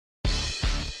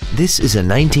This is a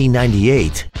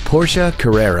 1998 Porsche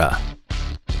Carrera.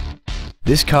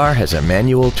 This car has a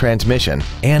manual transmission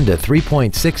and a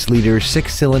 3.6-liter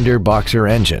six-cylinder boxer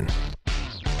engine.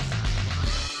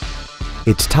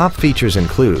 Its top features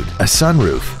include a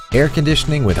sunroof, air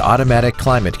conditioning with automatic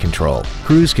climate control,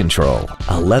 cruise control,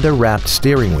 a leather-wrapped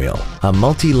steering wheel, a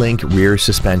multi-link rear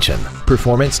suspension,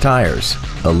 performance tires,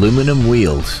 aluminum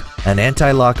wheels, an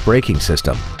anti-lock braking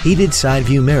system, heated side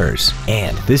view mirrors,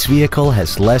 and this vehicle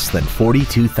has less than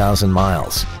 42,000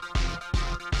 miles.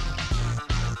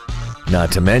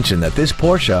 Not to mention that this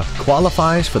Porsche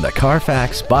qualifies for the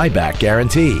Carfax buyback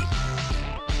guarantee.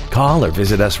 Call or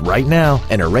visit us right now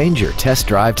and arrange your test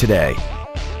drive today.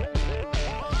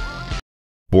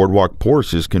 Boardwalk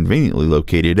Porsche is conveniently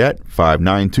located at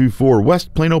 5924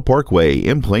 West Plano Parkway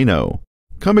in Plano.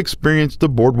 Come experience the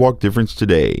Boardwalk difference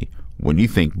today. When you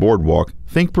think Boardwalk,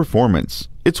 think performance.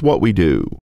 It's what we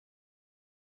do.